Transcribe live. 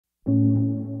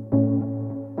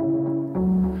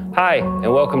Hi,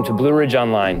 and welcome to Blue Ridge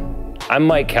Online. I'm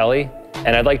Mike Kelly,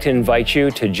 and I'd like to invite you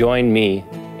to join me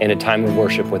in a time of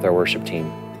worship with our worship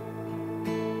team.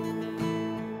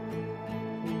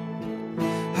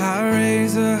 I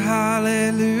raise a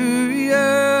hallelujah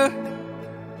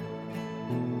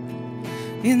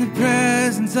in the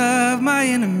presence of my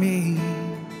enemies.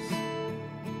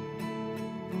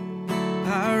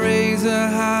 I raise a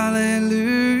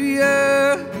hallelujah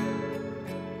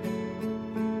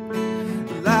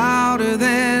louder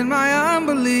than my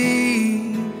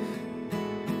unbelief.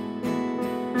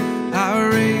 I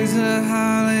raise a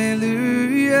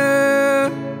hallelujah.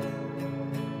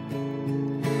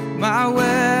 My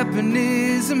weapon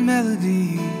is a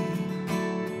melody.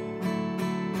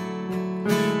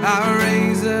 I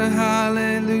raise a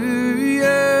hallelujah.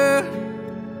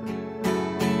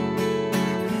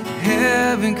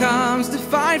 Heaven comes to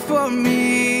fight for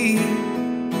me.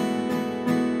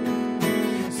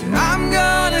 So I'm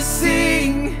gonna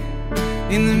sing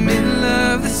in the middle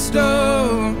of the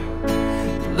storm,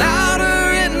 louder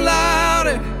and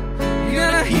louder. You're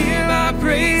gonna hear my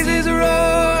praises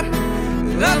roar.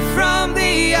 Up from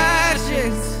the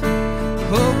ashes,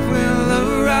 hope will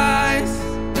arise.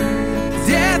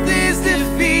 Death is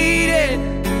defeated,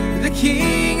 the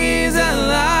King is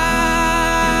alive.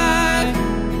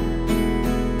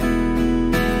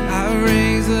 I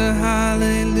raise a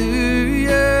hallelujah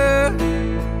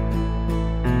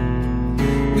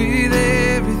with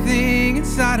everything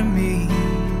inside of me.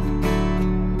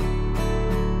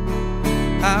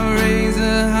 I raise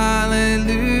a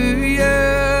hallelujah.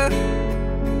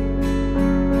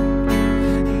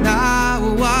 And I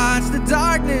will watch the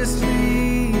darkness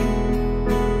flee.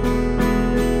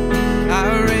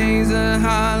 I raise a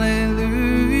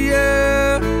hallelujah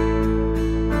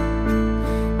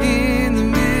in the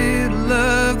middle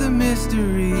of the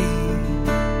mystery.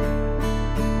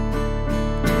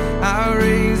 I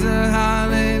raise a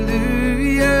hallelujah.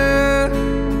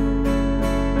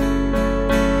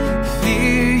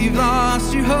 Fear you've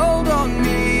lost your hold on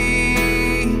me.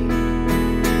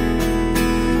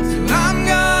 So I'm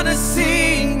gonna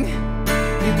sing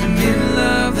in the middle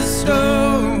of the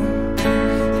storm,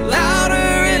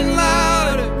 louder and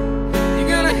louder. You're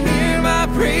gonna hear my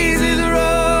praises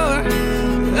roar.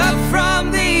 Up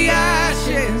from the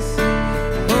ashes,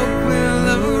 hope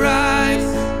will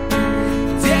arise.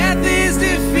 Death is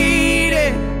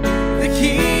defeated, the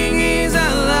King is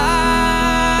alive.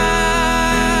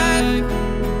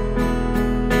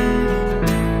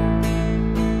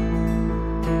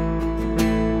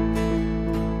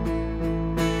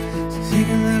 So sing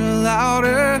a little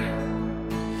louder,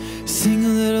 sing a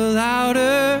little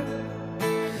louder,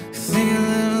 sing a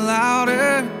little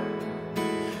louder,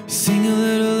 sing a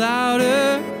little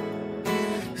louder,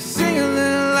 sing a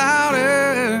little louder,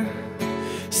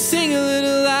 sing a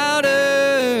little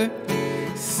louder,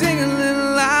 sing a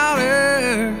little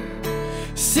louder,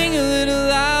 sing a little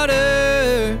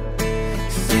louder,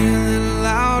 sing a little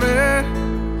louder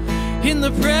in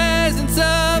the presence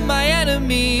of my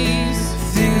enemies.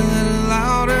 Sing a little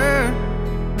louder,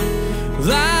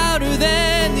 louder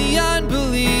than the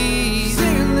unbelief.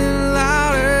 Sing a little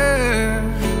louder.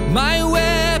 My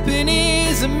weapon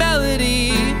is a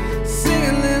melody. Sing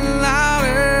a little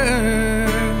louder.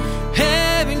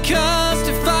 Heaven comes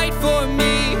to fight for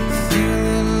me. Sing a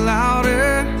little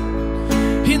louder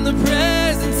in the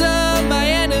presence of my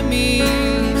enemies.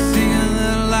 Sing a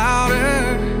little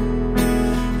louder,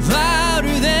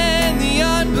 louder than the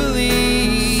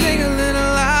unbelief. Sing a little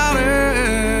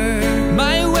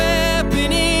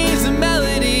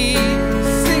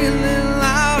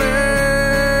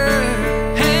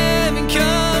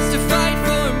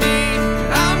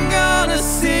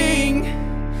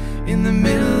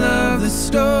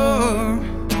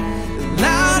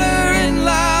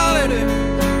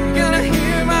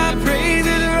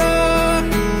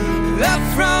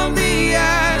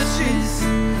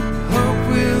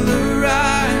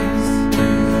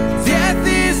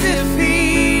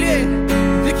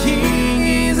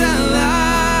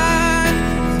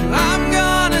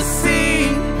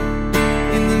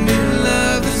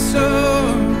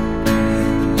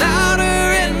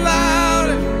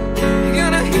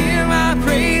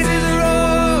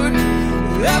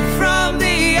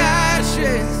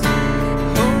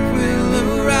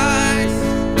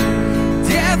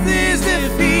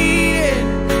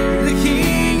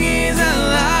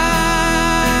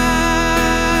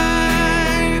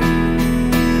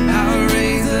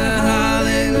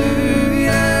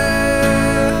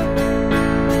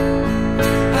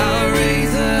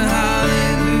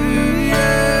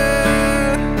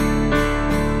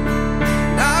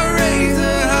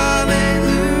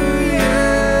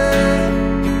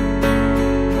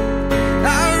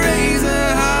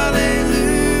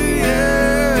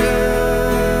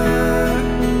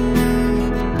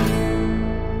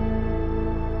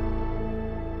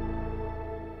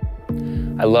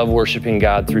I love worshiping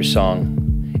God through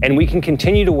song. And we can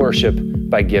continue to worship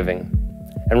by giving.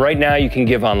 And right now you can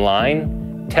give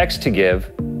online, text to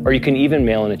give, or you can even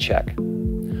mail in a check.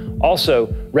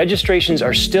 Also, registrations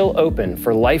are still open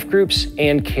for life groups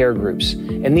and care groups.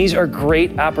 And these are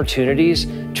great opportunities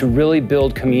to really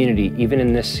build community even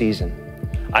in this season.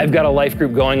 I've got a life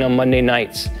group going on Monday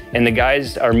nights, and the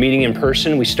guys are meeting in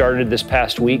person. We started this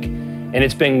past week, and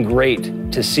it's been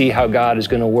great to see how God is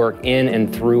going to work in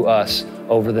and through us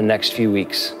over the next few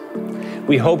weeks.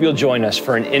 We hope you'll join us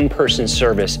for an in-person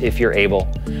service if you're able.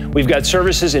 We've got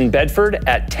services in Bedford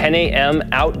at 10 a.m.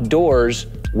 outdoors,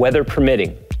 weather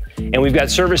permitting. And we've got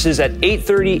services at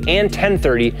 8:30 and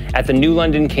 10:30 at the New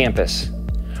London campus.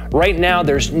 Right now,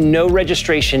 there's no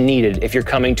registration needed if you're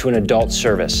coming to an adult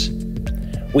service.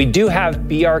 We do have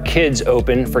Be Our Kids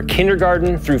open for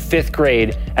kindergarten through 5th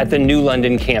grade at the New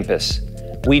London campus.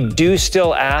 We do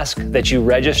still ask that you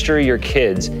register your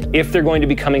kids if they're going to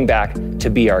be coming back to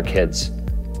Be Our Kids.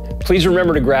 Please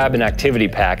remember to grab an activity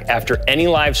pack after any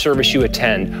live service you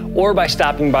attend or by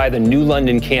stopping by the New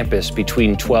London campus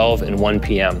between 12 and 1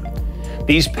 p.m.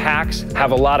 These packs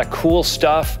have a lot of cool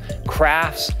stuff,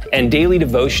 crafts, and daily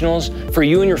devotionals for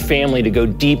you and your family to go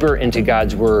deeper into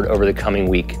God's Word over the coming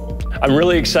week. I'm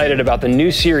really excited about the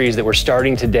new series that we're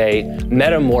starting today,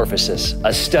 Metamorphosis,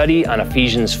 a study on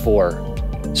Ephesians 4.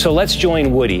 So let's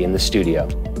join Woody in the studio.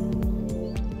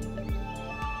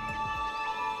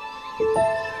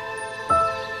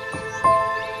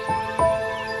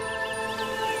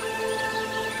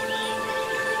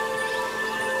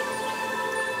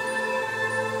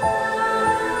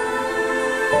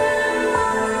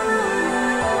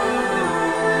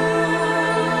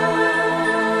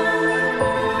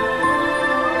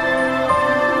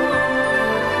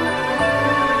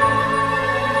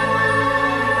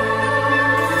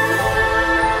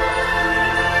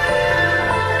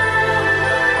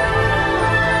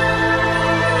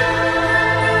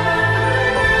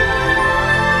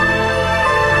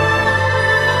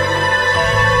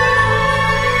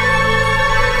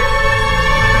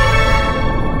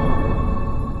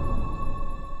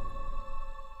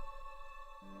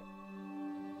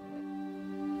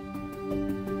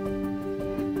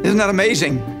 Isn't that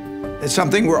amazing? It's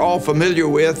something we're all familiar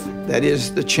with. That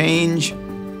is the change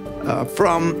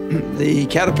from the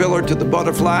caterpillar to the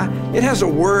butterfly. It has a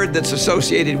word that's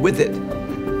associated with it.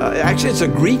 Actually, it's a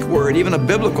Greek word, even a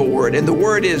biblical word, and the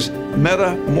word is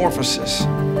metamorphosis.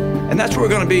 And that's what we're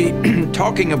going to be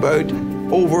talking about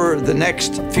over the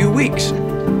next few weeks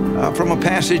from a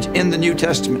passage in the New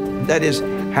Testament. That is,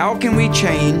 how can we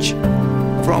change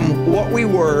from what we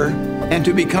were and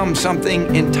to become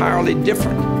something entirely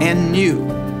different and new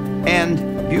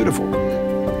and beautiful.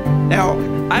 Now,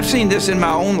 I've seen this in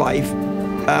my own life.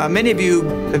 Many of you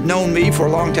have known me for a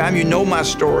long time. You know my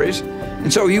stories.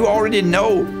 And so you already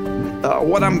know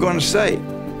what I'm going to say.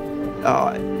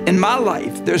 In my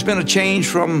life, there's been a change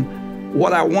from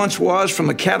what I once was, from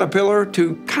a caterpillar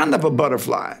to kind of a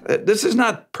butterfly. This is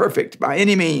not perfect by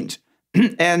any means.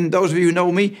 And those of you who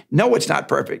know me know it's not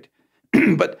perfect.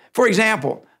 But for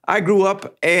example, I grew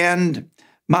up and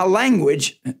my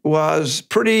language was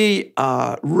pretty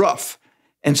rough.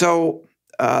 And so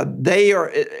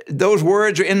those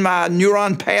words are in my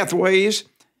neuron pathways,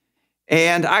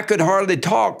 and I could hardly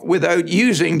talk without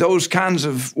using those kinds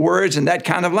of words and that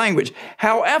kind of language.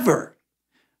 However,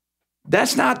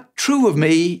 that's not true of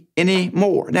me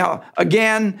anymore. Now,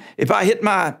 again, if I hit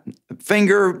my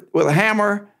finger with a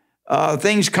hammer,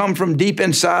 things come from deep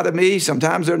inside of me.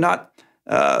 Sometimes they're not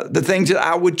the things that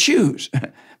I would choose.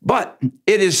 But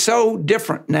it is so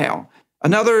different now.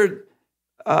 Another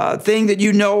thing that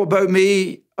you know about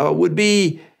me would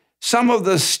be some of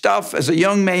the stuff as a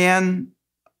young man.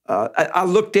 I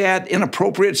looked at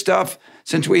inappropriate stuff.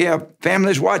 Since we have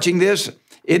families watching this,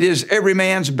 it is every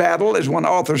man's battle, as one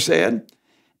author said.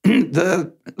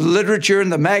 The literature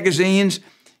and the magazines,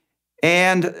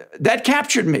 and that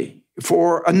captured me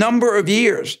for a number of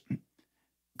years.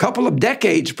 Couple of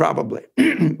decades probably,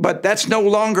 but that's no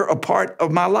longer a part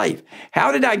of my life.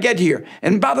 How did I get here?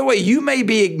 And by the way, you may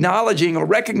be acknowledging or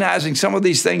recognizing some of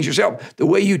these things yourself. The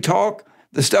way you talk,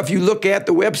 the stuff you look at,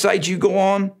 the websites you go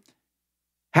on.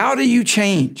 How do you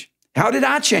change? How did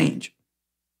I change?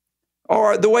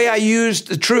 Or the way I used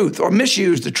the truth or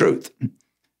misused the truth.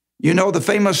 You know the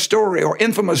famous story or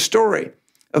infamous story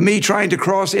of me trying to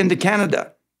cross into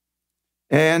Canada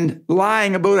and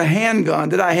lying about a handgun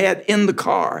that I had in the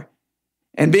car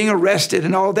and being arrested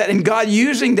and all that, and God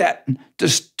using that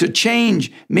to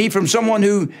change me from someone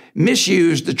who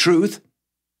misused the truth,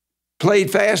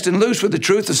 played fast and loose with the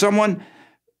truth, to someone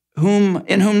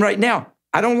in whom right now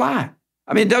I don't lie.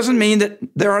 I mean, it doesn't mean that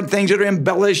there aren't things that are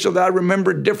embellished or that I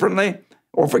remember differently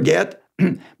or forget,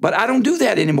 but I don't do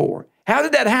that anymore. How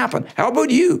did that happen? How about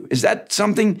you? Is that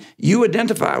something you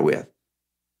identify with?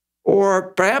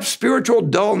 Or perhaps spiritual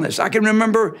dullness. I can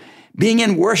remember being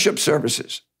in worship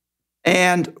services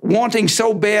and wanting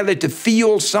so badly to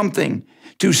feel something,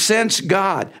 to sense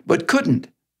God, but couldn't.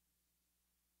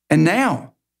 And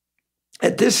now,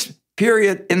 at this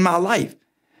period in my life,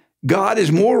 God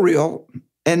is more real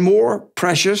and more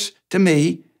precious to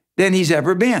me than he's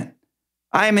ever been.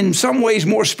 I am in some ways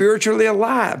more spiritually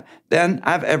alive than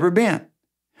I've ever been.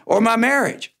 Or my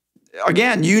marriage.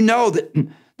 Again, you know that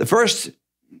the first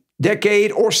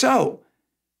decade or so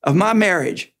of my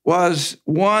marriage was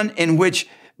one in which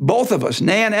both of us,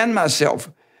 Nan and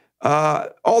myself,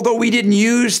 although we didn't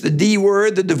use the D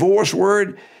word, the divorce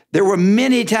word, there were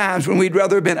many times when we'd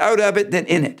rather have been out of it than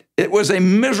in it. It was a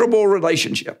miserable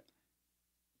relationship.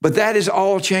 But that has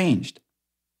all changed.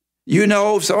 You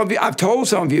know, some of you, I've told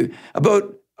some of you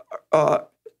about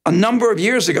a number of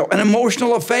years ago, an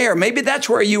emotional affair. Maybe that's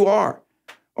where you are,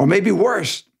 or maybe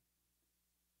worse.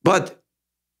 But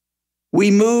we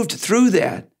moved through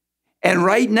that. And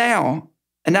right now,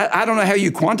 and I don't know how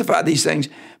you quantify these things,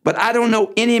 but I don't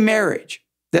know any marriage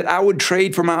that I would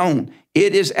trade for my own.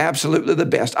 It is absolutely the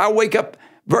best. I wake up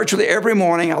virtually every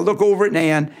morning, I look over at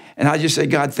Nan, and I just say,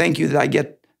 God, thank you that I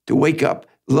get to wake up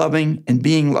loving and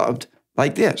being loved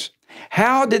like this.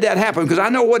 How did that happen? Because I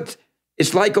know what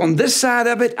it's like on this side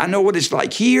of it. I know what it's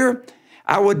like here.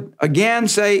 I would again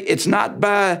say it's not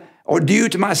by or due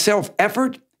to my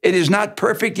self-effort. It is not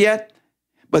perfect yet,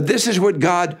 but this is what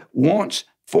God wants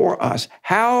for us.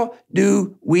 How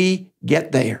do we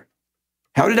get there?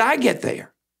 How did I get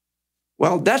there?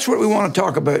 Well, that's what we want to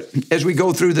talk about as we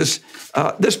go through this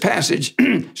passage,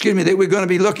 excuse me, that we're going to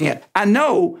be looking at. I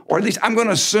know, or at least I'm going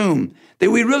to assume, that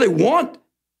we really want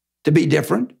to be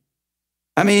different.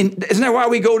 I mean, isn't that why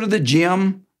we go to the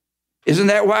gym? Isn't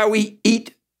that why we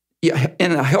eat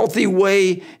in a healthy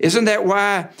way? Isn't that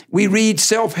why we read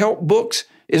self-help books?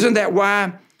 Isn't that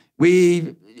why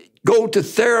we go to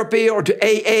therapy or to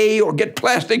AA or get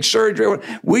plastic surgery?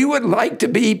 We would like to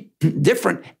be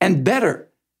different and better.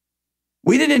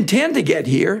 We didn't intend to get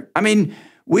here. I mean,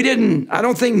 I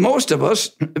don't think most of us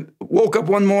woke up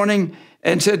one morning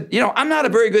and said, you know, I'm not a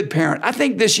very good parent. I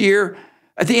think this year,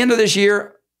 at the end of this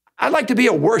year, I'd like to be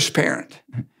a worse parent.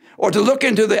 Or to look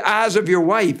into the eyes of your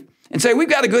wife and say, we've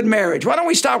got a good marriage. Why don't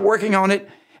we stop working on it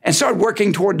and start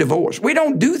working toward divorce? We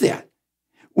don't do that.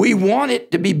 We want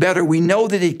it to be better. We know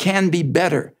that it can be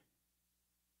better.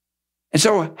 And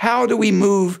so how do we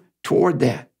move toward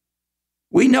that?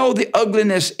 We know the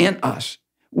ugliness in us.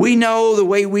 We know the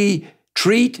way we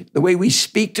treat, the way we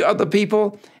speak to other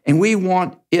people, and we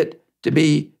want it to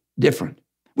be different.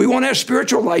 We want our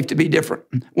spiritual life to be different.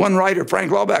 One writer,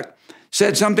 Frank Laubach,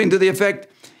 said something to the effect,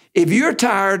 if you're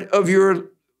tired of your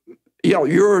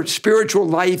spiritual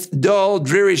life, dull,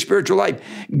 dreary spiritual life,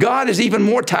 God is even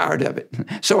more tired of it.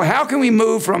 So how can we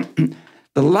move from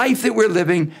the life that we're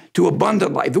living to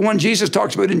abundant life? The one Jesus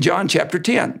talks about in John chapter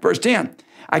 10, verse 10.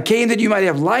 I came that you might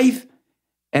have life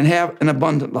and have an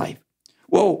abundant life.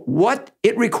 Well, what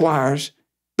it requires,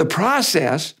 the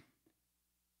process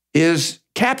is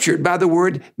captured by the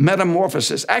word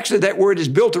metamorphosis. Actually, that word is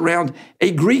built around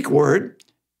a Greek word,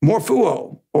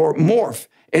 morphuo, or morph,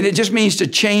 and it just means to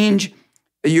change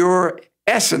your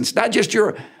essence, not just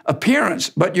your appearance,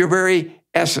 but your very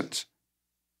essence.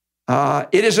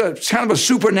 It is kind of a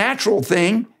supernatural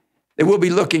thing that we'll be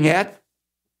looking at.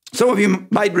 Some of you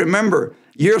might remember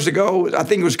years ago, I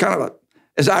think it was kind of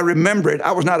as I remember it,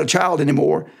 I was not a child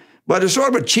anymore, but it's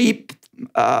sort of a cheap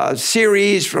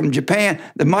series from Japan,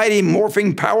 the Mighty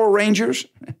Morphing Power Rangers.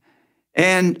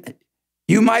 And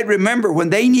you might remember when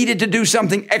they needed to do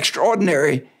something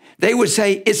extraordinary, they would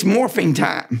say, it's morphing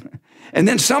time. And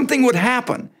then something would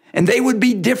happen, and they would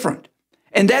be different.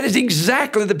 And that is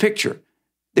exactly the picture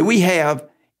that we have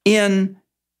in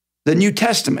the New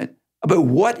Testament about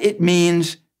what it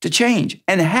means to change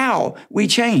and how we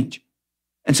change.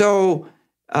 And so,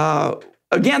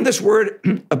 again, this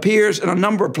word appears in a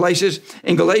number of places.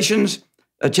 In Galatians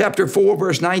chapter 4,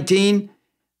 verse 19,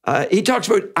 he talks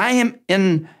about, I am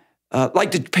in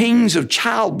like the pains of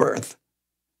childbirth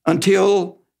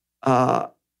until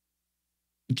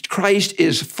Christ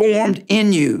is formed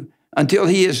in you, until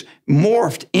he is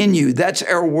morphed in you. That's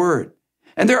our word.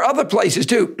 And there are other places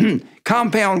too,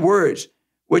 compound words,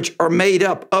 which are made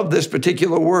up of this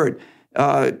particular word.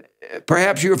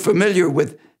 Perhaps you're familiar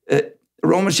with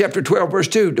Romans chapter 12, verse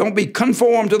 2. Don't be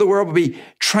conformed to the world, but be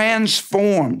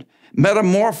transformed,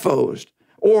 metamorphosed.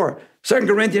 Or 2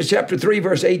 Corinthians chapter 3,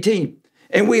 verse 18.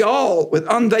 And we all, with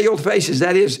unveiled faces,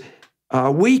 that is,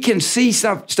 we can see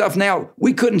stuff now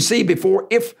we couldn't see before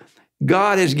if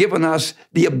God has given us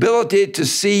the ability to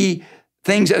see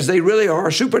things as they really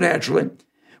are supernaturally.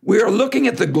 We are looking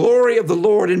at the glory of the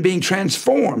Lord and being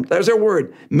transformed. There's our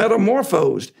word,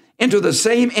 metamorphosed into the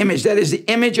same image. That is the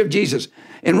image of Jesus.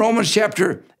 In Romans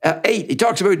chapter 8, he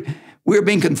talks about we're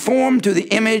being conformed to the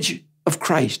image of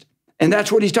Christ. And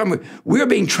that's what he's talking about. We're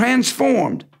being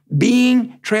transformed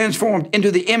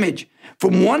into the image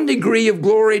from one degree of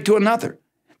glory to another.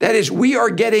 That is, we are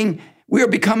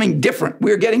becoming different.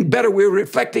 We are getting better. We're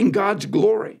reflecting God's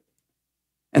glory.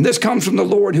 And this comes from the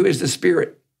Lord who is the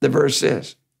Spirit, the verse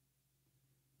says.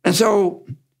 And so,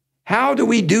 how do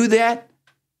we do that?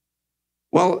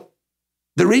 Well,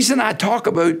 the reason I talk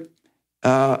about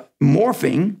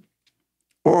morphing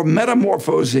or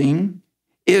metamorphosing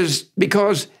is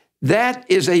because that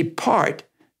is a part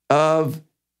of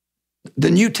the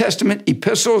New Testament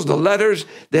epistles, the letters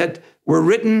that were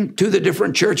written to the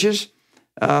different churches.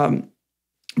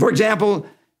 For example,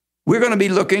 we're going to be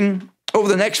looking over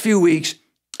the next few weeks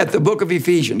at the book of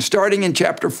Ephesians, starting in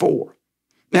chapter 4.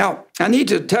 Now, I need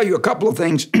to tell you a couple of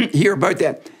things here about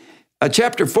that.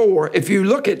 Chapter 4, if you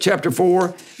look at chapter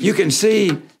 4, you can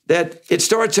see that it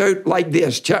starts out like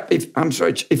this.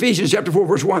 Ephesians chapter 4,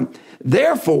 verse 1.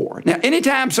 Therefore, now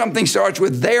anytime something starts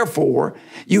with therefore,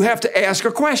 you have to ask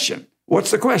a question.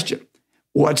 What's the question?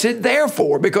 What's it there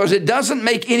for? Because it doesn't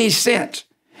make any sense.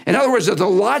 In other words, there's a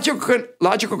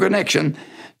logical connection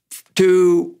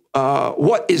to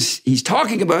what he's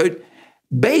talking about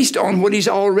based on what he's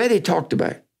already talked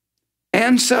about.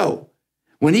 And so,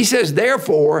 when he says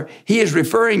therefore, he is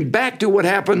referring back to what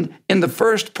happened in the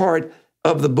first part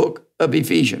of the book of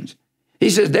Ephesians. He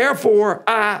says, therefore,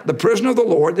 I, the prisoner of the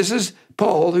Lord, this is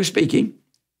Paul who's speaking,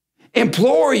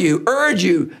 implore you, urge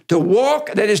you to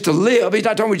walk, that is to live. He's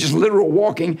not talking about just literal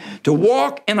walking, to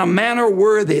walk in a manner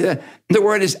worthy. The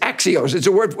word is axios. It's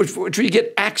a word which we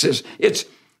get axis. It's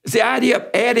the idea of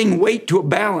adding weight to a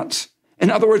balance. In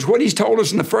other words, what he's told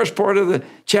us in the first part of the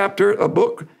chapter, a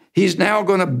book, he's now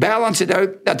going to balance it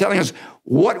out by telling us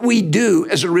what we do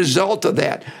as a result of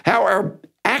that, how our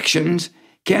actions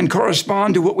can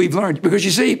correspond to what we've learned. Because you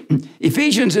see,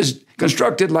 Ephesians is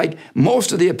constructed like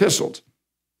most of the epistles.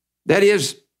 That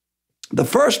is, the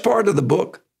first part of the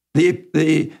book,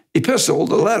 the epistle,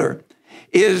 the letter,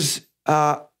 is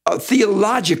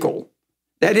theological.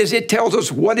 That is, it tells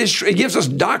us what is true. It gives us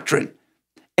doctrine.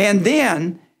 And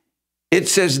then it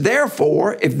says,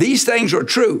 therefore, if these things are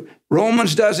true,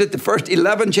 Romans does it the first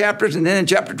 11 chapters, and then in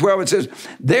chapter 12 it says,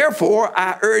 therefore,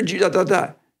 I urge you,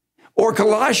 Or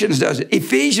Colossians does it.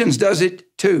 Ephesians does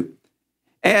it too.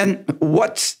 And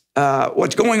what's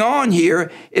going on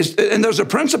here is, and there's a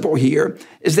principle here,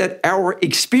 is that our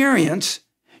experience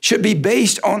should be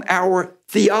based on our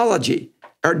theology,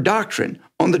 our doctrine,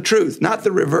 on the truth, not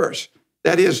the reverse.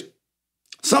 That is,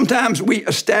 sometimes we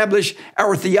establish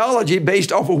our theology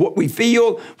based off of what we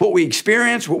feel, what we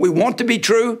experience, what we want to be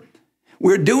true.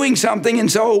 We're doing something,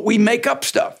 and so we make up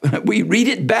stuff. We read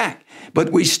it back,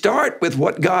 but we start with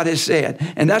what God has said,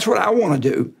 and that's what I want to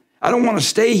do. I don't want to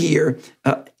stay here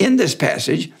in this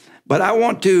passage, but I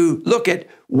want to look at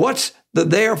what's the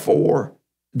therefore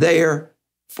there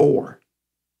for.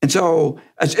 And so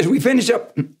as we finish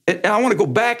up, I want to go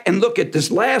back and look at this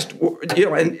last,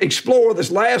 and explore this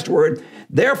last word,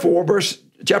 therefore,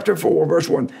 chapter 4, verse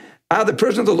 1. I, the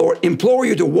prisoner of the Lord, implore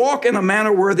you to walk in a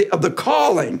manner worthy of the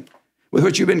calling with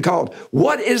which you've been called.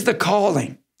 What is the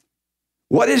calling?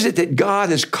 What is it that God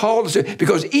has called us to?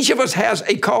 Because each of us has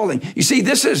a calling. You see,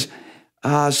 this is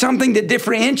something that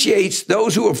differentiates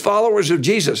those who are followers of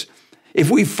Jesus. If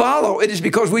we follow, it is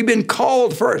because we've been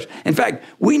called first. In fact,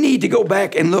 we need to go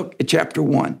back and look at chapter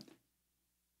 1.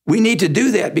 We need to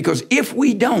do that because if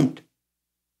we don't,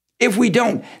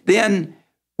 then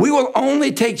we will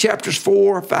only take chapters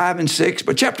 4, 5, and 6,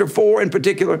 but chapter 4 in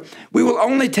particular, we will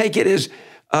only take it as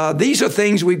these are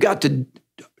things we've got to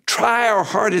try our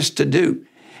hardest to do.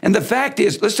 And the fact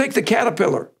is, let's take the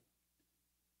caterpillar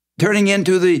turning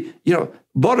into the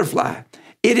butterfly.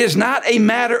 It is not a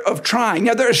matter of trying.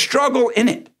 Now, there's struggle in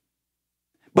it.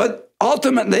 But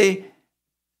ultimately,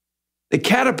 the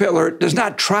caterpillar does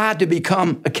not try to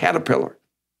become a caterpillar.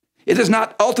 It does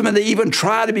not ultimately even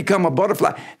try to become a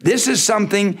butterfly. This is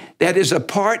something that is a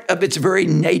part of its very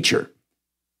nature,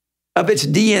 of its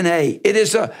DNA. It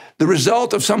is the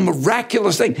result of some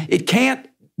miraculous thing. It can't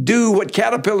do what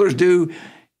caterpillars do.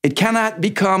 It cannot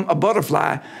become a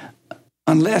butterfly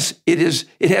unless it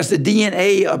has the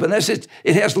DNA of, unless it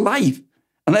has life,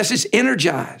 unless it's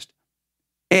energized.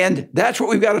 And that's what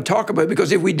we've got to talk about,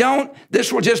 because if we don't,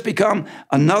 this will just become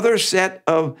another set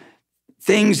of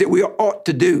things that we ought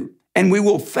to do, and we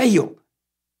will fail.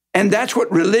 And that's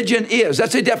what religion is.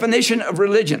 That's a definition of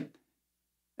religion.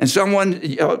 And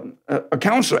someone, a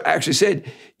counselor actually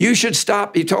said, you should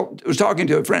stop. Was talking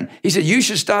to a friend. He said, you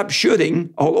should stop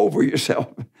shoulding all over yourself.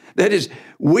 That is,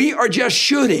 we are just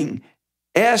shoulding,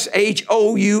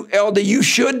 S-H-O-U-L-D. You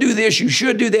should do this, you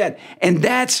should do that. And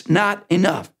that's not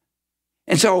enough.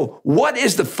 And so what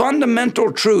is the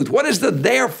fundamental truth? What is the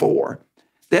therefore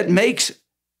that makes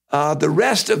the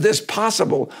rest of this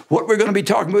possible, what we're going to be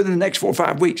talking about in the next 4 or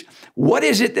 5 weeks? What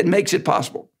is it that makes it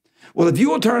possible? Well, if you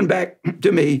will turn back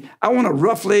to me, I want to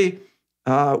roughly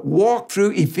walk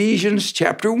through Ephesians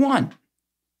chapter 1.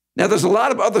 Now, there's a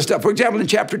lot of other stuff. For example, in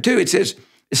chapter 2,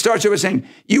 it starts over saying,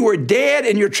 you were dead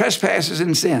in your trespasses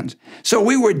and sins. So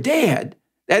we were dead.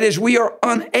 That is, we are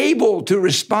unable to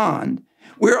respond.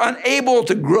 We're unable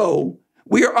to grow.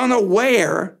 We are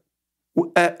unaware.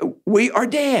 We are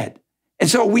dead. And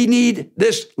so we need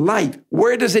this life.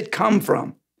 Where does it come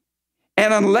from?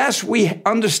 And unless we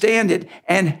understand it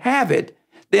and have it,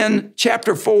 then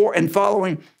chapter 4 and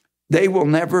following, they will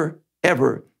never,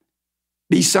 ever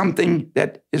be something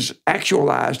that is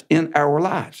actualized in our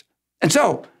lives. And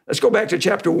so let's go back to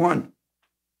chapter 1,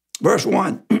 verse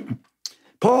 1.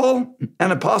 Paul,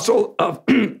 an apostle of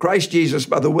Christ Jesus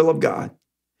by the will of God,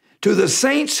 to the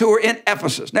saints who are in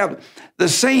Ephesus. Now, the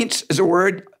saints is a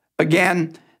word,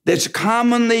 again, that's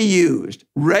commonly used,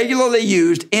 regularly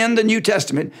used in the New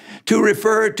Testament to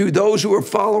refer to those who are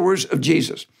followers of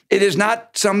Jesus. It is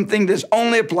not something that's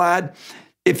only applied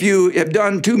if you have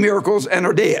done 2 miracles and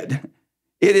are dead.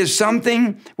 It is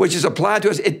something which is applied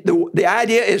to us. The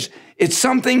idea is it's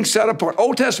something set apart.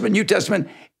 Old Testament, New Testament,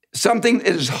 something that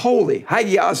is holy.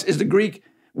 Hagios is the Greek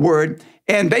word.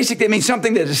 And basically it means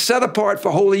something that is set apart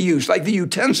for holy use, like the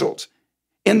utensils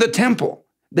in the temple.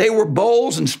 They were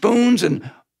bowls and spoons, and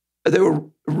they were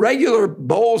regular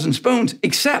bowls and spoons,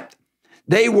 except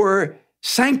they were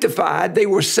sanctified, they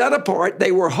were set apart,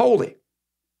 they were holy.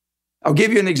 I'll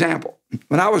give you an example.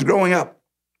 When I was growing up,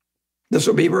 this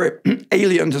will be very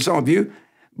alien to some of you,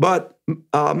 but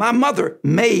my mother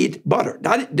made butter.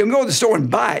 I didn't go to the store and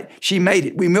buy it. She made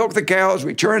it. We milked the cows,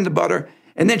 we churned the butter,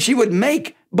 and then she would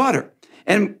make butter.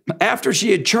 And after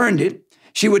she had churned it,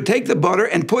 she would take the butter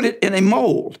and put it in a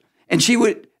mold, and she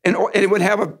would, and it would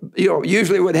have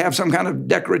usually it would have some kind of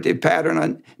decorative pattern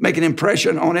and make an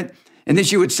impression on it. And then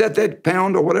she would set that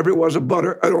pound or whatever it was of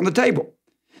butter out on the table.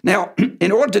 Now,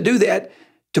 in order to do that,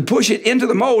 to push it into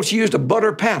the mold, she used a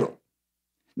butter paddle.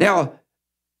 Now,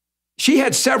 she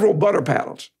had several butter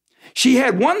paddles. She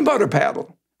had one butter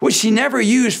paddle, which she never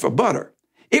used for butter.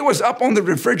 It was up on the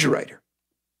refrigerator.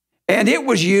 And it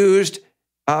was used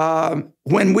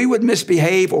when we would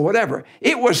misbehave or whatever.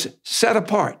 It was set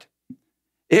apart.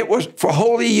 It was for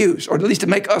holy use, or at least to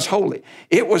make us holy.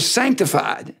 It was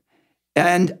sanctified.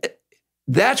 And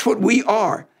that's what we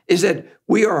are, is that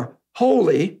we are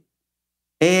holy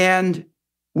and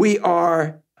we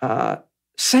are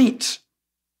saints.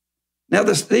 Now,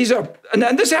 this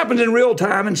happens in real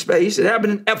time and space. It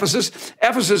happened in Ephesus.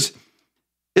 Ephesus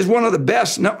is one of the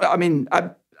best.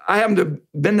 I happen to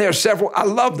have been there several. I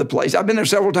love the place. I've been there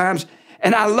several times,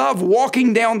 and I love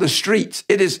walking down the streets.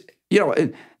 It is,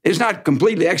 it's not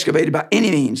completely excavated by any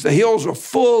means. The hills are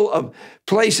full of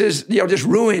places, just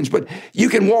ruins, but you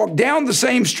can walk down the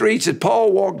same streets that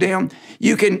Paul walked down.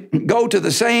 You can go to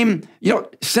the same,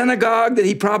 synagogue that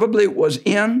he probably was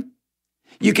in.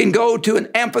 You can go to an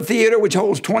amphitheater which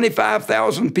holds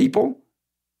 25,000 people.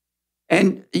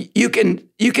 And you can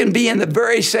be in the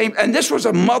very same, and this was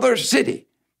a mother city.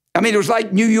 It was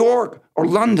like New York or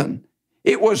London.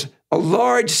 It was a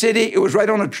large city. It was right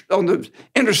on the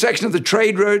intersection of the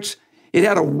trade routes. It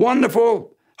had a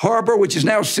wonderful harbor, which is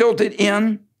now silted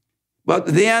in, but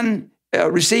then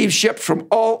received ships from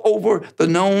all over the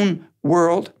known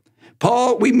world.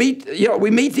 Paul, we meet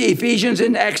the Ephesians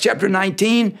in Acts chapter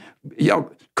 19.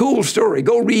 Cool story.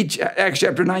 Go read Acts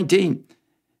chapter 19.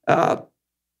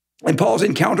 And Paul's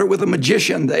encounter with a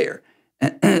magician there.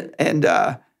 And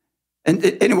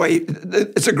anyway,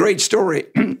 it's a great story.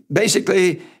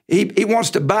 Basically, he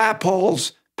wants to buy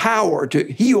Paul's power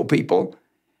to heal people.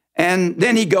 And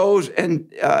then he goes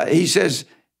and he says,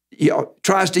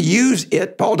 tries to use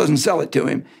it. Paul doesn't sell it to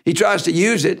him. He tries to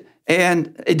use it,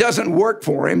 and it doesn't work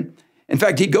for him. In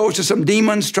fact, he goes to some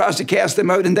demons, tries to cast them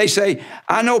out, and they say,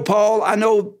 I know Paul, I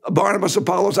know Barnabas,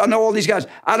 Apollos, I know all these guys.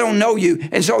 I don't know you.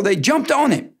 And so they jumped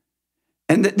on him.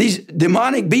 And these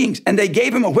demonic beings, and they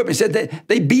gave him a whip and said that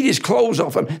they beat his clothes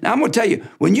off him. Now, I'm going to tell you,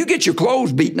 when you get your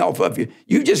clothes beaten off of you,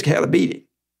 you just had a beating.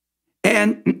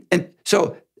 And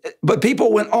so, but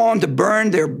people went on to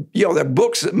burn their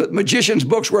books, magicians'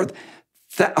 books worth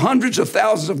hundreds of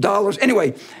thousands of dollars.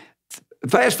 Anyway,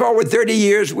 fast forward 30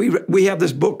 years, we have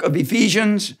this book of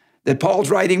Ephesians that Paul's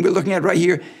writing, we're looking at right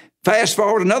here. Fast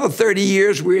forward another 30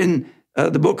 years, we're in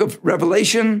the book of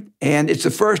Revelation, and it's the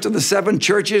first of the 7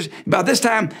 churches. By this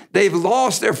time, they've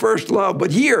lost their first love.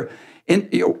 But here,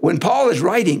 when Paul is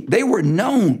writing, they were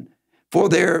known for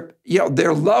their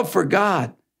love for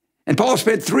God. And Paul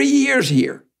spent 3 years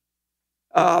here.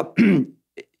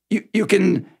 You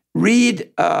can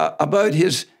read about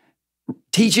his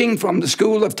teaching from the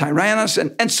school of Tyrannus,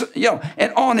 and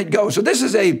on it goes. So this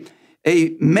is a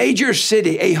major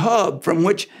city, a hub from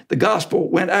which the gospel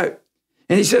went out.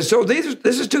 And he says, so this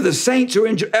is to the saints who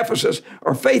in Ephesus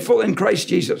are faithful in Christ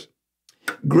Jesus.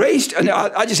 Grace, and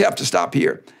I just have to stop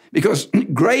here because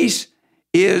grace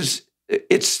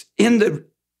it's in the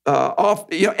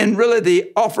and really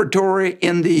the offertory,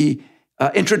 in the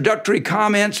introductory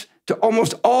comments to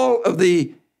almost all of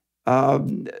the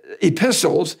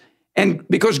epistles. And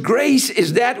because grace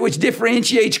is that which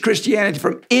differentiates Christianity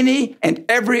from any and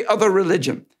every other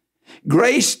religion.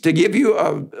 Grace, to give you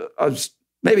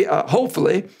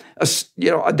hopefully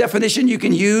a definition you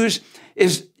can use,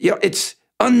 is it's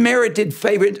unmerited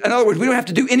favor. In other words, we don't have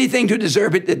to do anything to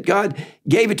deserve it, that God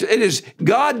gave it to. It is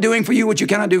God doing for you what you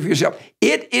cannot do for yourself.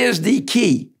 It is the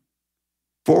key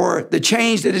for the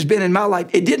change that has been in my life.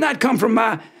 It did not come from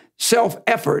my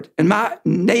self-effort and my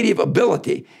native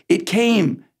ability. It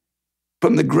came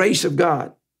from the grace of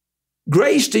God.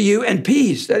 Grace to you and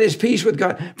peace, that is peace with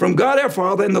God, from God our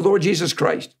Father and the Lord Jesus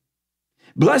Christ.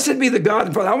 Blessed be the God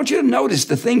and Father. I want you to notice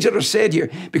the things that are said here,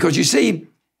 because you see,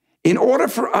 in order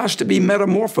for us to be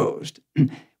metamorphosed,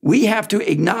 we have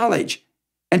to acknowledge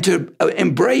and to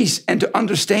embrace and to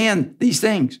understand these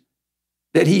things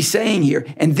that he's saying here.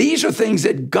 And these are things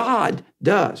that God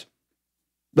does.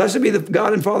 Blessed be the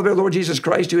God and Father of our Lord Jesus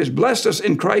Christ, who has blessed us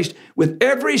in Christ with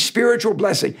every spiritual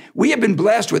blessing. We have been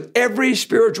blessed with every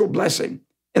spiritual blessing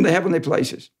in the heavenly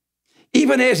places.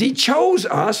 Even as he chose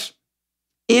us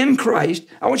in Christ.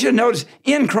 I want you to notice,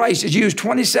 in Christ is used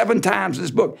 27 times in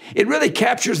this book. It really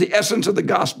captures the essence of the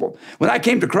gospel. When I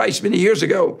came to Christ many years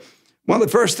ago, one of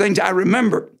the first things I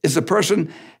remember is the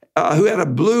person who had a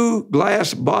blue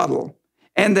glass bottle,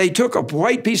 and they took a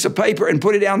white piece of paper and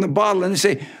put it down the bottle, and they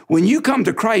say, when you come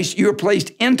to Christ, you're placed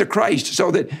into Christ,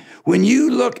 so that when you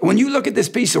look at this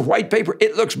piece of white paper,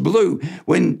 it looks blue.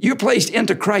 When you're placed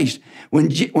into Christ, when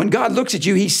God looks at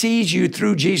you, he sees you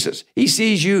through Jesus. He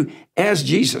sees you as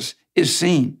Jesus is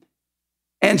seen.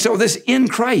 And so this in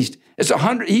Christ,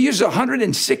 he uses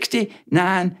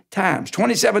 169 times,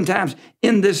 27 times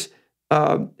in this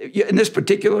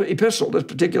particular epistle, this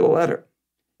particular letter.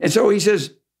 And so he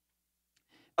says,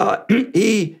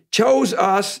 he chose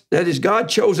us, that is, God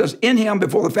chose us in him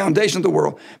before the foundation of the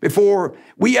world. Before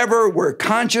we ever were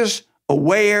conscious,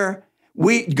 aware,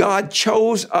 God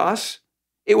chose us.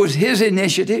 It was his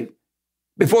initiative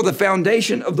before the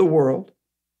foundation of the world.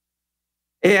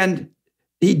 And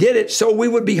he did it so we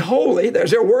would be holy.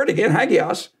 There's their word again,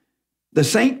 hagios, the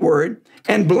saint word,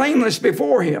 and blameless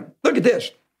before him. Look at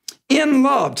this. In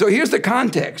love. So here's the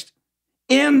context.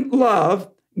 In love,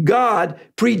 God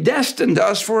predestined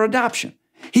us for adoption.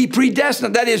 He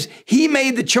predestined, that is, he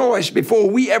made the choice before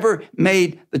we ever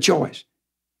made the choice.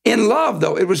 In love,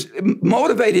 though, it was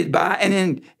motivated by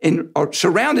and or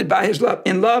surrounded by his love.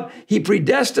 In love, he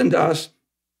predestined us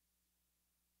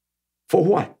for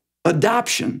what?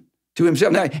 Adoption to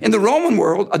himself. Now, in the Roman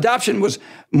world, adoption was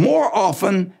more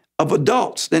often of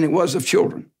adults than it was of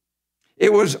children.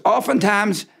 It was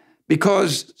oftentimes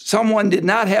because someone did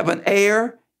not have an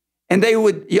heir, and they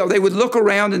would look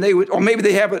around and or maybe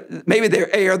maybe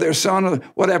their heir, their son or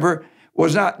whatever,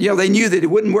 was not, they knew that it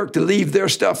wouldn't work to leave their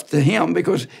stuff to him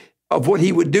because of what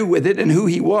he would do with it and who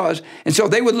he was. And so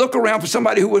they would look around for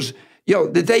somebody who was,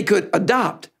 that they could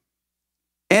adopt.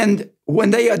 And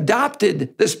when they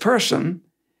adopted this person,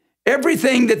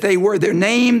 everything that they were, their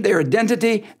name, their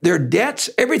identity, their debts,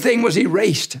 everything was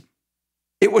erased.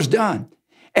 It was done.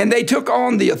 And they took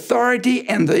on the authority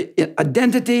and the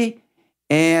identity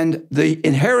and the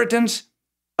inheritance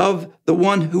of the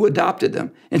one who adopted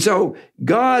them. And so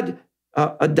God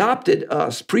adopted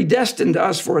us, predestined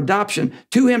us for adoption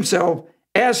to himself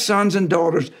as sons and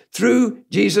daughters through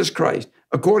Jesus Christ,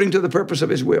 according to the purpose of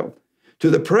his will, to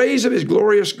the praise of his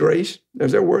glorious grace,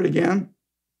 there's that word again,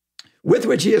 with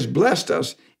which he has blessed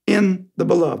us in the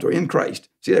beloved, or in Christ.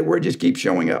 See, that word just keeps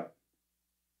showing up.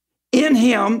 In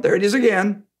him, there it is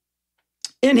again,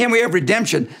 in him we have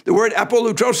redemption. The word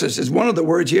apolutrosis is one of the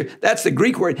words here. That's the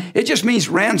Greek word. It just means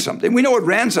ransom. And we know what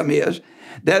ransom is,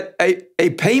 that a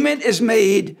payment is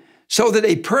made so that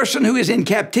a person who is in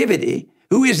captivity,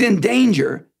 who is in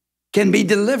danger, can be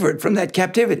delivered from that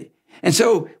captivity. And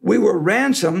so we were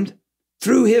ransomed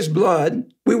through his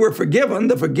blood. We were forgiven,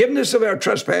 the forgiveness of our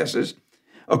trespasses,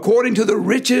 according to the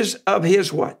riches of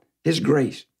his what? His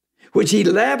grace, which he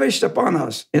lavished upon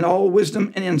us in all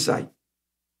wisdom and insight.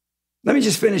 Let me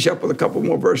just finish up with a couple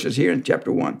more verses here in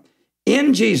chapter 1.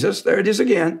 In Jesus, there it is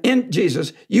again, in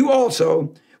Jesus, you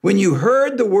also, when you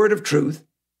heard the word of truth,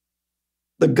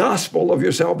 the gospel of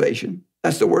your salvation,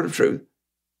 that's the word of truth,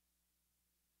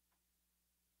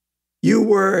 you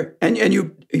were, and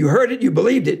you heard it, you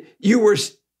believed it, you were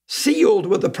sealed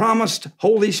with the promised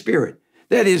Holy Spirit.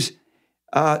 That is,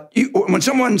 when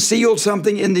someone sealed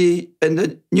something in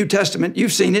the New Testament,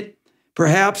 you've seen it,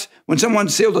 perhaps when someone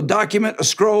sealed a document, a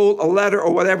scroll, a letter,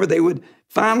 or whatever, they would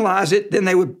finalize it, then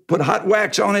they would put hot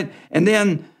wax on it, and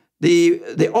then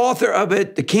the author of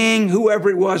it, the king, whoever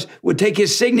it was, would take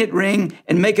his signet ring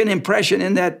and make an impression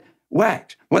in that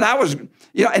wax. When I was,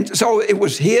 and so it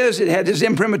was his, it had his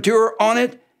imprimatur on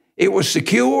it, it was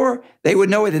secure, they would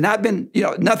know it had not been,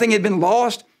 nothing had been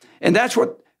lost, and that's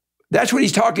what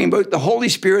he's talking about, the Holy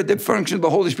Spirit, the function of the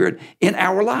Holy Spirit in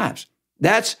our lives.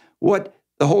 That's what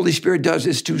the Holy Spirit does,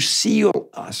 is to seal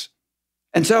us.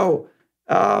 And so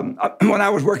when I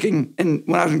was in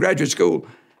graduate school,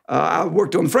 I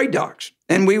worked on freight docks,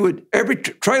 and every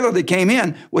trailer that came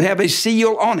in would have a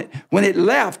seal on it. When it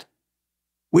left,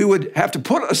 we would have to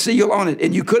put a seal on it,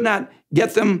 and you could not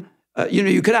get them,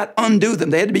 you could not undo them.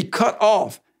 They had to be cut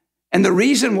off. And the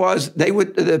reason was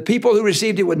the people who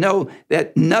received it would know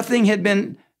that nothing had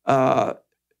been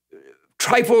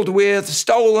trifled with,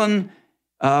 stolen,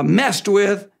 messed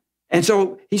with. And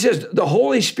so he says the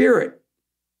Holy Spirit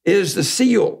is the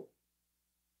seal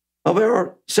of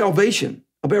our salvation,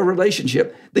 of our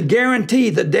relationship, the guarantee,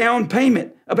 the down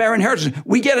payment of our inheritance.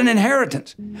 We get an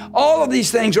inheritance. All of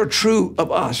these things are true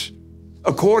of us,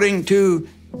 according to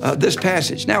this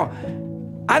passage. Now,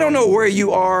 I don't know where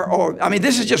you are,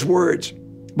 this is just words,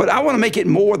 but I want to make it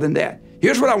more than that.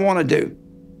 Here's what I want to do.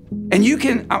 And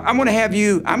I'm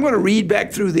going to read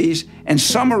back through these and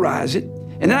summarize it,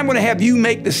 and then I'm going to have you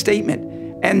make the statement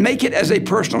and make it as a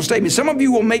personal statement. Some of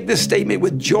you will make this statement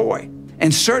with joy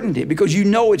and certainty because you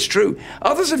know it's true.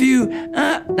 Others of you,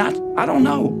 I don't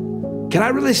know. Can I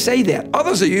really say that?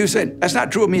 Others of you said, that's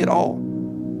not true of me at all.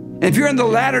 And if you're in the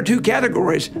latter two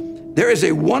categories, there is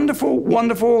a wonderful,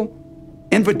 wonderful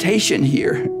invitation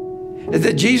here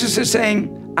that Jesus is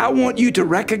saying, I want you to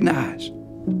recognize,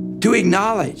 to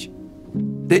acknowledge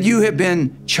that you have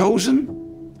been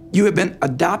chosen, you have been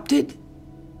adopted,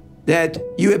 that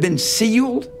you have been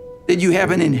sealed, that you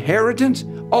have an inheritance.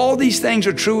 All these things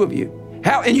are true of you.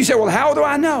 How? And you say, well, how do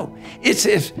I know? It's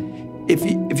if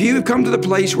you have come to the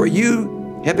place where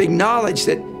you have acknowledged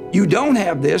that you don't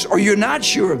have this, or you're not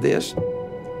sure of this,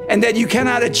 and that you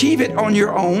cannot achieve it on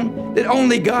your own, that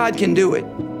only God can do it,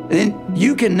 and then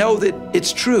you can know that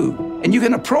it's true, and you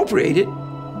can appropriate it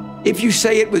if you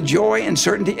say it with joy and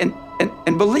certainty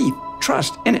and belief,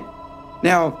 trust in it.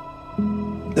 Now,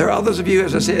 there are others of you,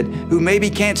 as I said, who maybe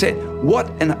can't say it. What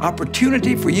an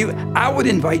opportunity for you. I would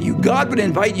invite you, God would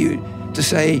invite you to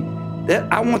say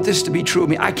that I want this to be true of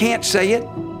me. I can't say it.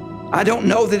 I don't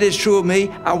know that it's true of me.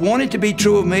 I want it to be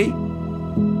true of me.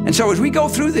 And so as we go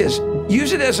through this,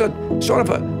 use it as a sort of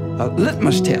a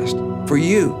litmus test for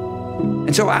you.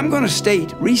 And so I'm going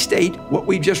to restate what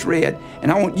we've just read,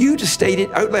 and I want you to state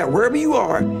it out loud. Wherever you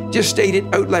are, just state it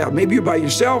out loud. Maybe you're by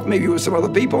yourself, maybe you're with some other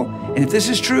people, and if this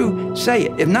is true, say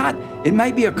it. If not, it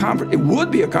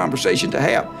would be a conversation to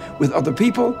have with other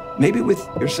people, maybe with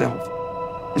yourself.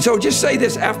 And so just say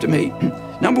this after me.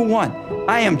 Number one,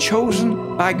 I am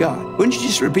chosen by God. Wouldn't you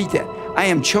just repeat that? I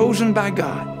am chosen by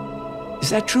God.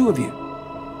 Is that true of you?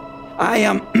 I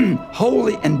am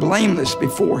holy and blameless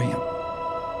before Him.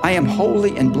 I am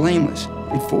holy and blameless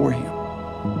before Him.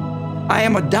 I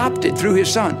am adopted through His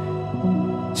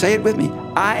Son. Say it with me.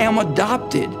 I am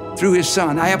adopted through His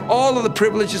Son. I have all of the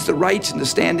privileges, the rights, and the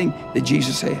standing that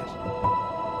Jesus has.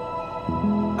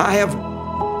 I have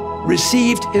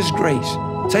received His grace.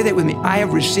 Say that with me. I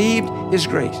have received His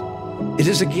grace. It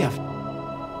is a gift.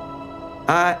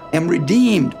 I am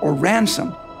redeemed or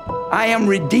ransomed. I am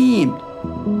redeemed,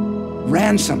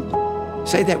 ransomed.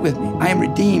 Say that with me. I am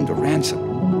redeemed or ransomed.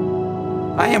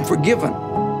 I am forgiven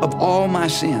of all my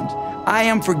sins. I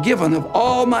am forgiven of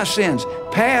all my sins,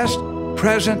 past,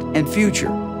 present, and future.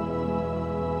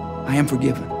 I am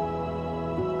forgiven.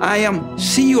 I am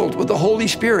sealed with the Holy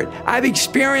Spirit. I've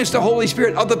experienced the Holy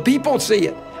Spirit. Other people see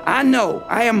it. I know.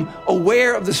 I am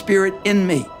aware of the Spirit in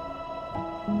me.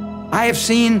 I have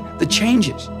seen the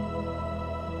changes.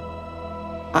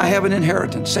 I have an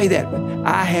inheritance. Say that.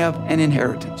 I have an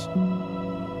inheritance.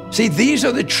 See, these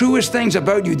are the truest things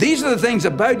about you. These are the things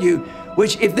about you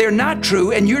which, if they're not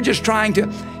true and you're just trying to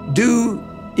do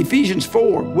Ephesians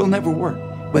 4, will never work.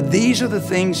 But these are the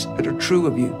things that are true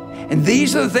of you. And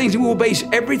these are the things that we will base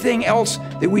everything else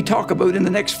that we talk about in the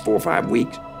next 4 or 5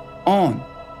 weeks on.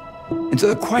 And so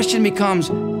the question becomes,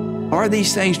 are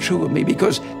these things true of me?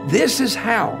 Because this is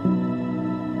how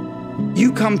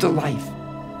you come to life.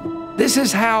 This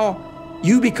is how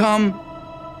you become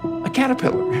a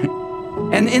caterpillar.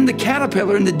 And in the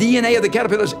caterpillar, in the DNA of the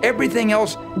caterpillar, is everything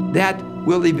else that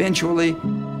will eventually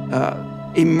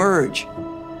emerge.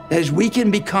 That is, we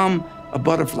can become a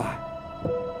butterfly.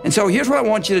 And so here's what I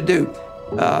want you to do.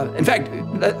 In fact,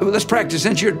 let's practice.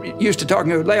 Since you're used to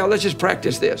talking about Leo, let's just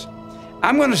practice this.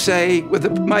 I'm going to say, with the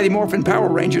Mighty Morphin Power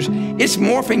Rangers, it's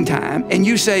morphing time, and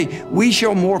you say, we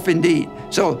shall morph indeed.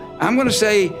 So I'm going to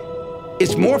say,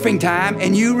 it's morphing time,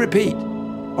 and you repeat,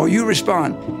 or you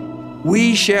respond,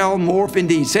 we shall morph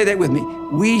indeed. Say that with me.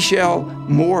 We shall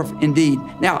morph indeed.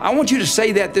 Now, I want you to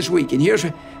say that this week. And here's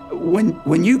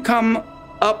when you come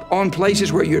up on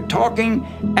places where you're talking,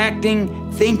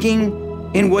 acting,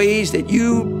 thinking in ways that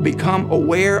you become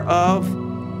aware of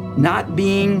not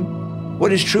being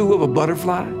what is true of a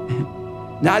butterfly,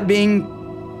 not being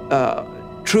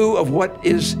true of what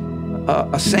is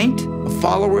a saint, a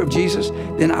follower of Jesus,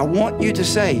 then I want you to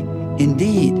say,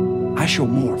 indeed, I shall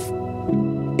morph.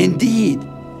 Indeed,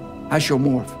 I shall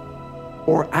morph.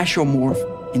 Or I shall morph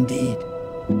indeed.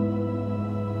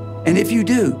 And if you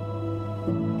do,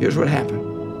 here's what happened.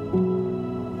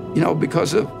 You know,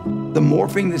 because of the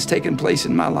morphing that's taken place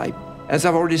in my life, as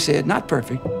I've already said, not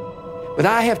perfect, but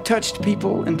I have touched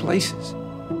people in places,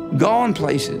 gone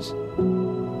places,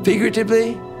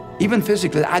 figuratively, even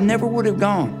physically, I never would have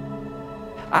gone.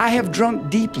 I have drunk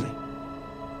deeply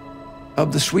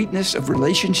of the sweetness of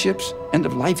relationships and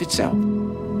of life itself.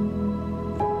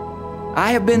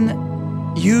 I have been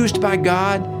used by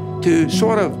God to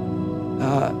sort of,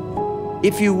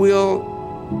 if you will,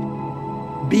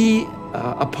 be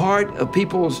a part of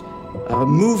people's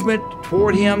movement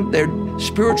toward Him, their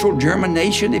spiritual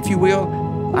germination, if you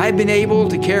will. I've been able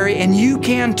to carry, and you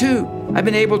can too, I've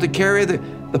been able to carry the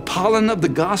pollen of the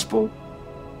gospel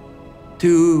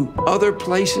to other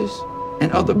places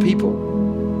and other people.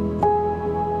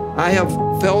 I have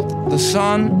felt the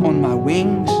sun on my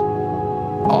wings.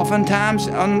 Oftentimes,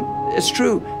 it's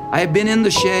true, I have been in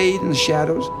the shade and the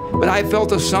shadows, but I felt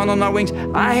the sun on my wings.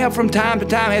 I have from time to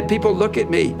time had people look at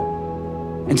me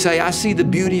and say, I see the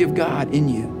beauty of God in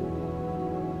you.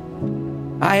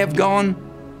 I have gone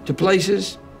to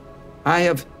places, I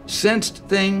have sensed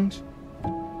things,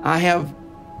 I have,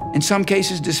 in some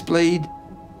cases, displayed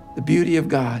the beauty of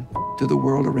God to the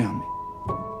world around me.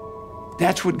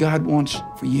 That's what God wants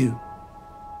for you.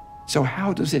 So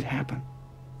how does it happen?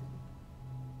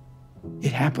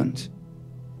 It happens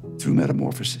through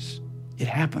metamorphosis. It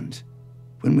happens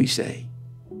when we say,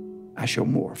 I shall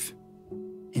morph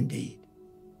indeed.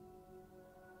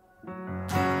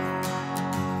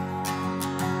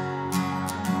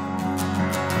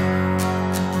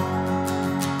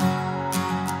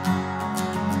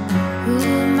 Who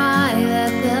am I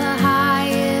that the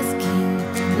highest King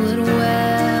would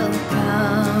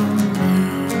welcome me?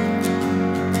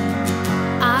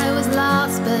 I was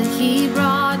lost, but He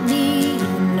brought me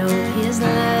to know His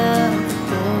love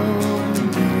for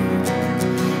me.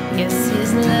 Yes,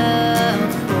 His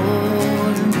love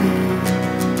for me.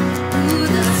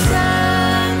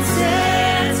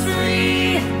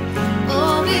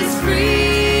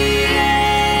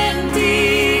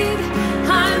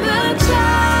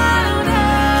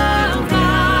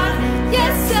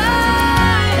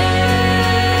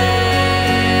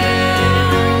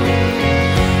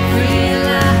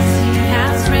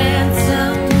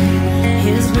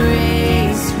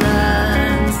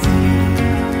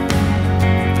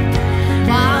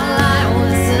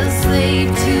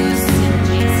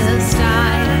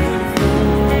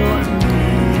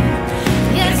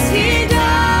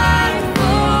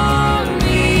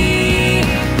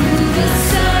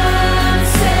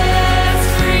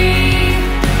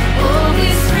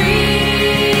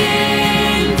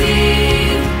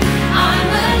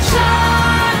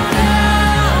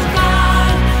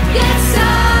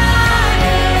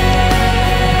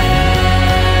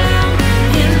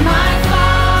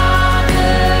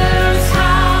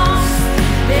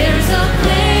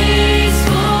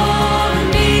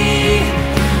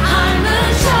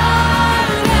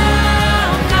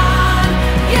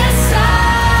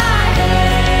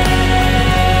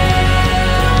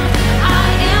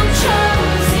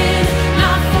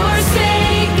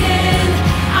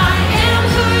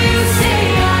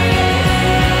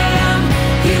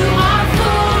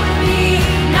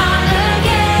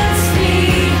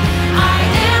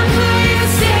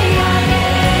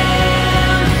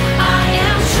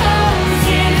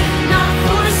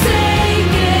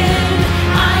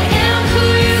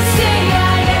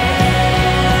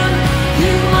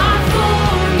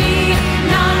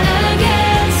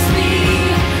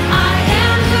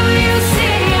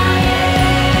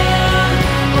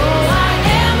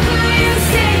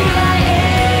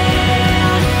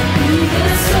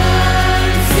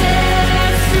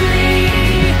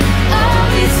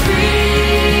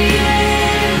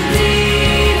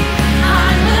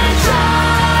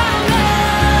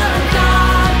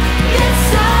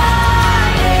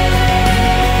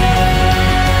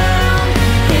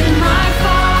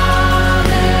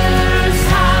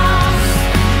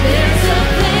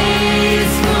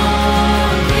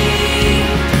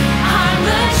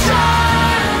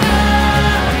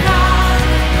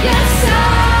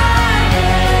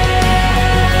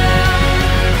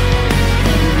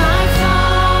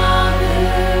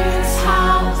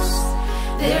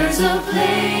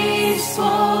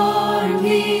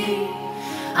 me.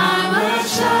 I'm a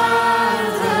child.